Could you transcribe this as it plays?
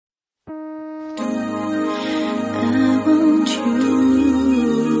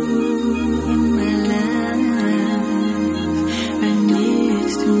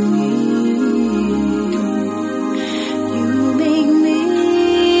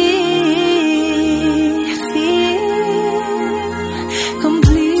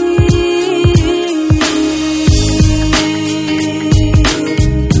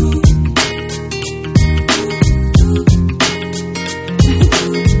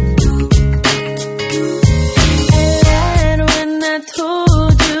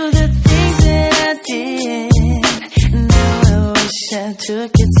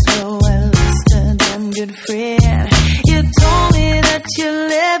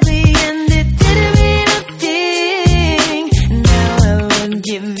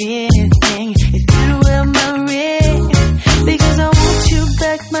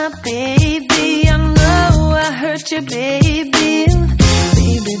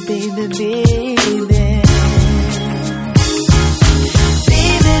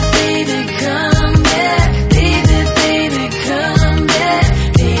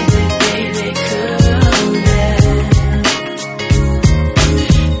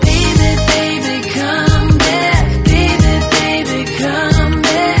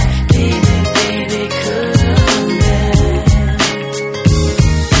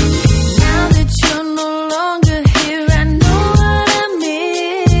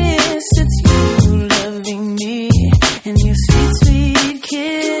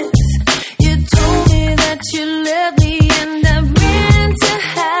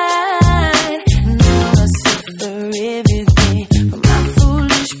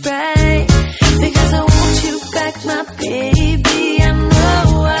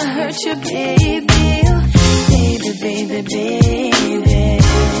you, baby. Baby, baby, baby.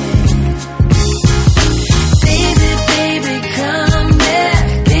 Baby, baby, come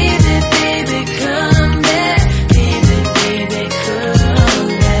back. Baby, baby, come back. Baby, baby, come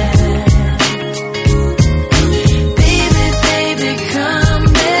back. Baby, baby, come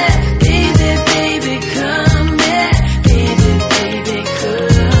back. Baby, baby, come back. Baby, baby,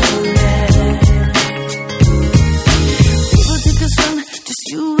 come back. People take us on, just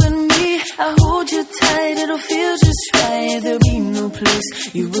you and me. I hold you tight, it'll feel just right. There'll be no place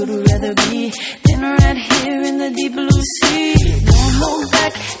you would rather be than right here in the deep blue sea. Don't hold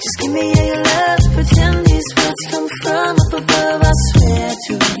back, just give me a